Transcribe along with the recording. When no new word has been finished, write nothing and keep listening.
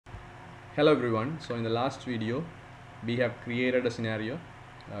Hello everyone. So in the last video we have created a scenario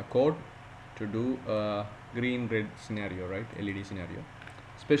code to do a green red scenario, right? LED scenario,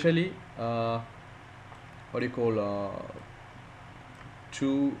 especially what do you call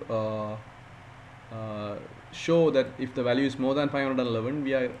to show that if the value is more than 511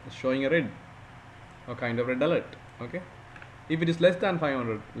 we are showing a red or kind of red alert. Okay, if it is less than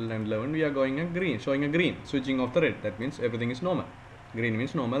 511 we are showing a green, switching off the red. That means everything is normal. Green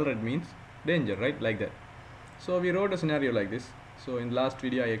means normal, red means danger, right? Like that. So we wrote a scenario like this. So in the last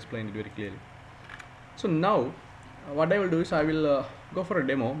video I explained it very clearly. So now what I will do is I will go for a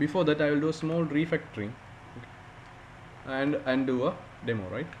demo. Before that I will do a small refactoring and do a demo,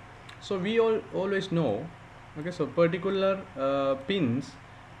 right? So we always know, okay, so particular pins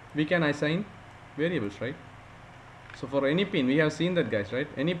we can assign variables, right? So for any pin, we have seen that, guys, right?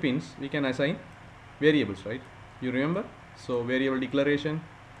 Any pins we can assign variables, right? You remember? So variable declaration,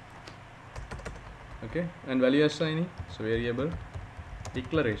 okay, and value assigning. So variable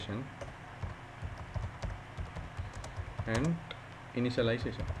declaration and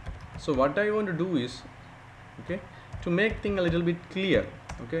initialization. So what I want to do is, okay, to make things a little bit clear,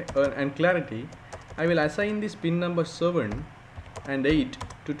 okay, and clarity, I will assign this pin number 7 and 8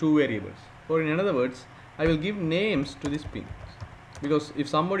 to two variables. Or in other words, I will give names to these pins, because if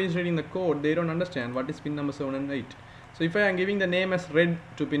somebody is reading the code, they don't understand what is pin number 7 and 8. So if I am giving the name as red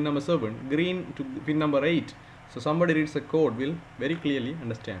to pin number 7, green to pin number 8, so somebody reads the code will very clearly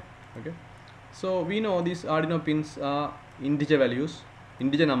understand. Okay, so we know these Arduino pins are integer values,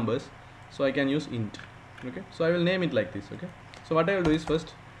 integer numbers, so I can use int. Okay, so I will name it like this. Okay, so what I will do is,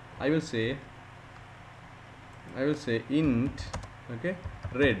 first I will say int, okay,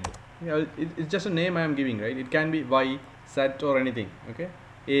 red. Yeah, it's just a name I am giving, right? It can be y, z or anything, okay,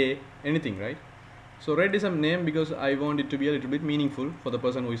 a, anything, right? So red is a name because I want it to be a little bit meaningful for the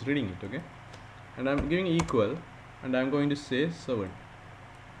person who is reading it. Okay, and I'm giving equal, and I'm going to say 7.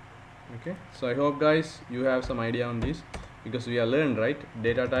 Okay, so I hope, guys, you have some idea on this, because we are learned, right?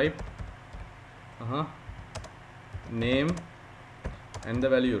 Data type, name and the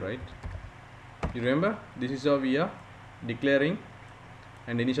value, right? You remember, this is how we are declaring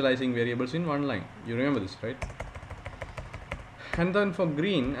and initializing variables in one line. You remember this, right? And then for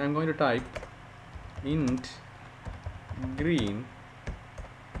green, I'm going to type int green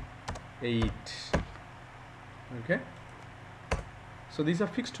 8. Okay, so these are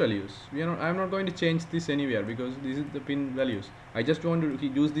fixed values. I'm not going to change this anywhere, because this is the pin values. I just want to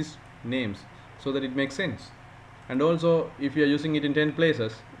use these names so that it makes sense. And also, if you are using it in 10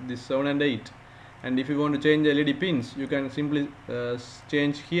 places, this 7 and 8, and if you want to change the LED pins, you can simply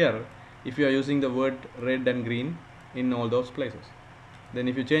change here if you are using the word red and green in all those places. Then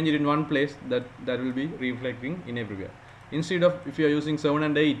if you change it in one place, that will be reflecting in everywhere. Instead of, if you are using 7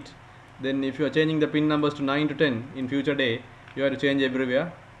 and 8, then if you are changing the pin numbers to 9 to 10 in future day, you have to change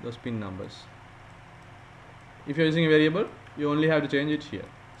everywhere those pin numbers. If you are using a variable, you only have to change it here.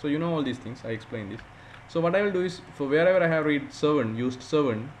 So you know all these things, I explained this. So what I will do is, for wherever I have used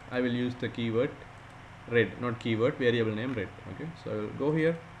 7, I will use the keyword red, not keyword, variable name red. Okay, so I will go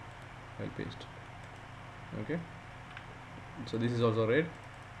here, I'll paste. Okay, so this is also red,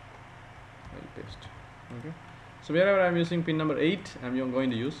 I'll paste. Okay, so wherever I'm using pin number 8, I'm going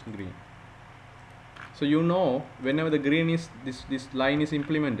to use green. So you know, whenever the green is, this line is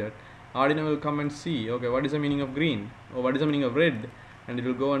implemented, Arduino will come and see, okay, what is the meaning of green, or what is the meaning of red, and it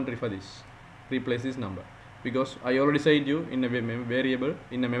will go and replace this number, because I already said you, in a variable,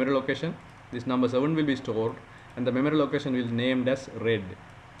 in a memory location, this number 7 will be stored, and the memory location will be named as red,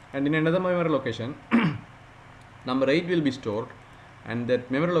 and in another memory location number 8 will be stored, and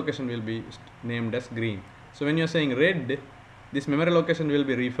that memory location will be named as green. So when you are saying red, this memory location will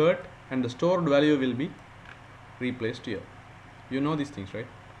be referred, and the stored value will be replaced here. You know these things, right?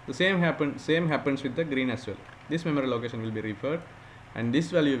 The same happens with the green as well. This memory location will be referred, and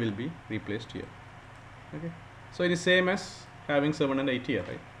this value will be replaced here. Okay, so it is same as having 7 and 8 here,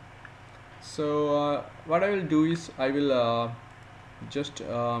 right? So what I will do is, I will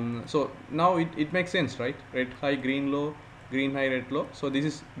so now it makes sense, right? Red high, green low, green high, red low. So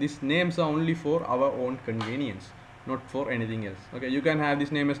these names are only for our own convenience, not for anything else. Okay, you can have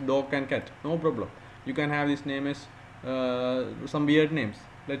this name as dog and cat, no problem. You can have this name as some weird names,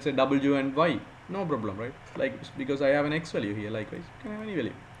 let's say W and Y, no problem, right? Like, because I have an X value here, likewise you can have any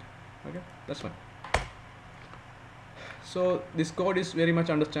value. Okay, that's fine. So this code is very much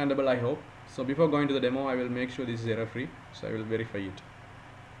understandable, I hope. So before going to the demo, I will make sure this is error free, so I will verify it.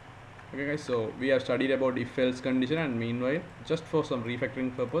 Okay, guys, so we have studied about if else condition, and meanwhile, just for some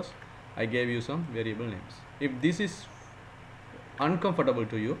refactoring purpose, I gave you some variable names. If this is uncomfortable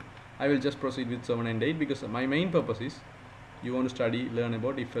to you, I will just proceed with 7 and 8 because my main purpose is you want to learn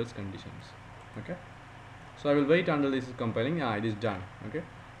about if else conditions. Okay, so I will wait until this is compiling. It is done. Okay,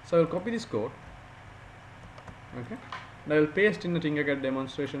 so I will copy this code. Okay, and I will paste in the Tinkercad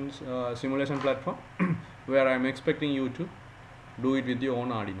demonstrations simulation platform where I am expecting you to do it with your own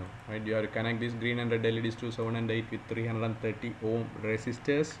Arduino, right? You have to connect these green and red LEDs to 7 and 8 with 330 ohm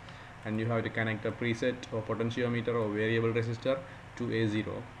resistors, and you have to connect a preset or potentiometer or variable resistor to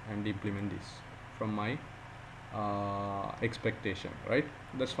A0 and implement this from my expectation, right?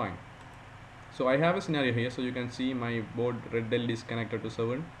 That's fine. So I have a scenario here, so you can see my board red LED is connected to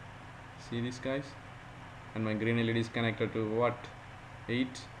 7. See this, guys? And my green LED is connected to what? 8.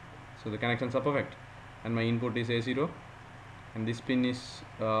 So the connections are perfect, and my input is A0, and this pin is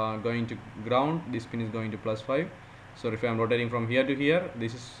going to ground, this pin is going to +5. so if I am rotating from here to here,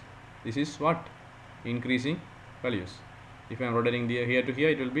 this is what? Increasing values. If I am rotating here to here,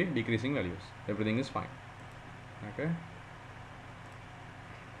 it will be decreasing values. Everything is fine. Okay,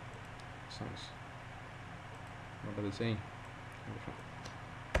 sounds, what are they saying?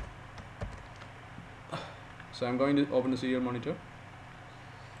 So I'm going to open the serial monitor.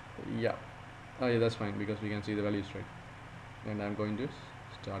 Yeah, yeah, that's fine because we can see the values, right? And I'm going to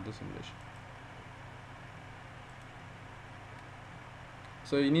start the simulation.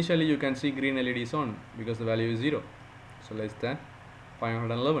 So initially you can see green LED is on because the value is 0, so less than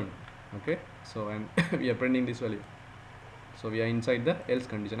 511. Okay, so and we are printing this value, so we are inside the else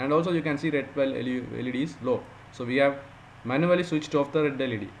condition. And also you can see red LED is low, so we have manually switched off the red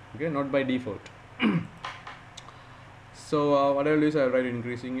LED. Okay, not by default. So what I will do is I will try to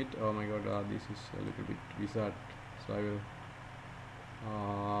increasing it. Oh my god, this is a little bit bizarre, so I will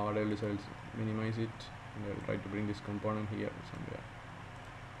what I will do is I will minimize it, and I will try to bring this component here somewhere.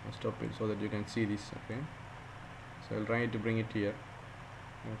 I'll stop it so that you can see this. Okay, so I will try to bring it here.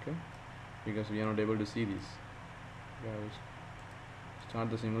 Okay, because we are not able to see this. Okay, I will start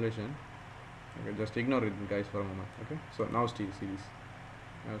the simulation. Okay, just ignore it, guys, for a moment. Okay, so now still see this.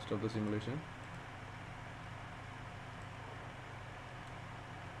 I will stop the simulation.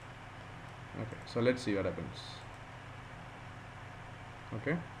 Okay, so let's see what happens.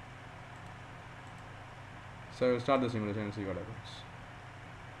 Okay, so I will start the simulation and see what happens.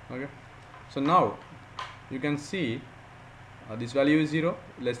 Okay, so now you can see this value is 0,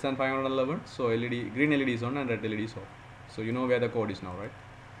 less than 511. So green LED is on and red LED is off. So you know where the code is now, right?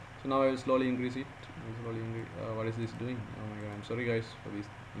 So now I will slowly increase it. What is this doing? Oh my god, I'm sorry guys for this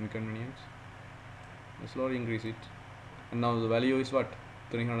inconvenience. I slowly increase it, and now the value is what?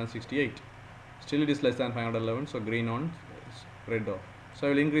 368. Still it is less than 511, so green on, red off. So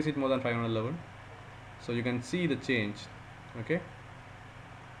I will increase it more than 511, so you can see the change. Okay,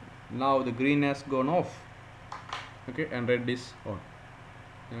 now the green has gone off. Okay, and red is on.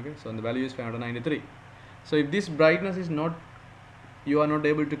 Okay, so the value is 593. So if this brightness is not, you are not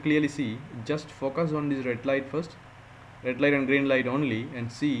able to clearly see, just focus on this red light first, red light and green light only,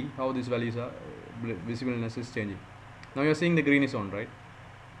 and see how these values are visibleness is changing. Now you are seeing the green is on, right?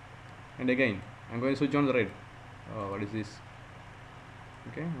 And again I'm going to switch on the red. What is this?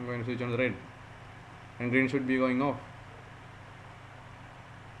 Okay, I'm going to switch on the red, and green should be going off.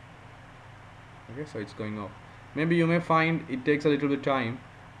 Okay, so it's going off. Maybe you may find it takes a little bit time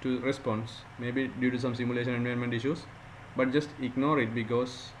to respond, maybe due to some simulation environment issues, but just ignore it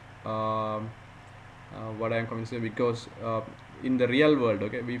because what I am going to say, because in the real world,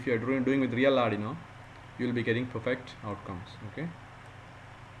 okay, if you are doing with real Arduino, you will be getting perfect outcomes. Okay,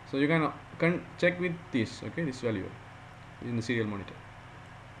 so you can check with this. Okay, this value in the serial monitor.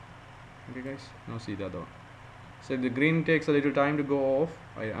 Okay guys, now see the other one. So if the green takes a little time to go off,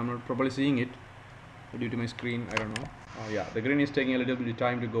 I am not properly seeing it due to my screen, I don't know. Yeah, the green is taking a little bit of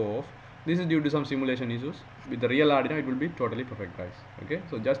time to go off. This is due to some simulation issues. With the real Arduino it will be totally perfect, guys. Okay,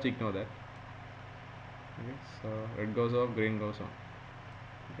 so just ignore that. Okay, so red goes off, green goes on.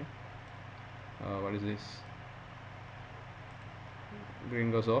 Okay, what is this?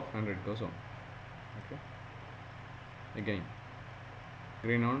 Green goes off and red goes on. Okay, again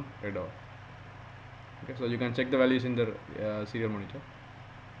green on, red off. Okay, so you can check the values in the serial monitor,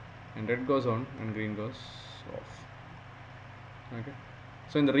 and red goes on and green goes off. Okay,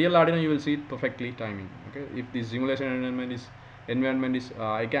 so in the real Arduino you will see it perfectly timing. Okay, if the simulation environment is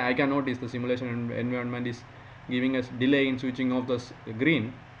I can notice the simulation environment is giving us delay in switching off the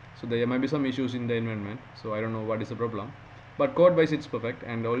green, so there might be some issues in the environment, so I don't know what is the problem, but code wise it's perfect,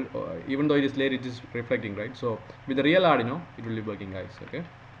 and even though it is late, it is reflecting, right? So with the real Arduino it will be working, guys. Okay,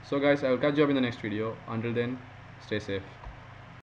 so guys, I will catch you up in the next video. Until then, stay safe.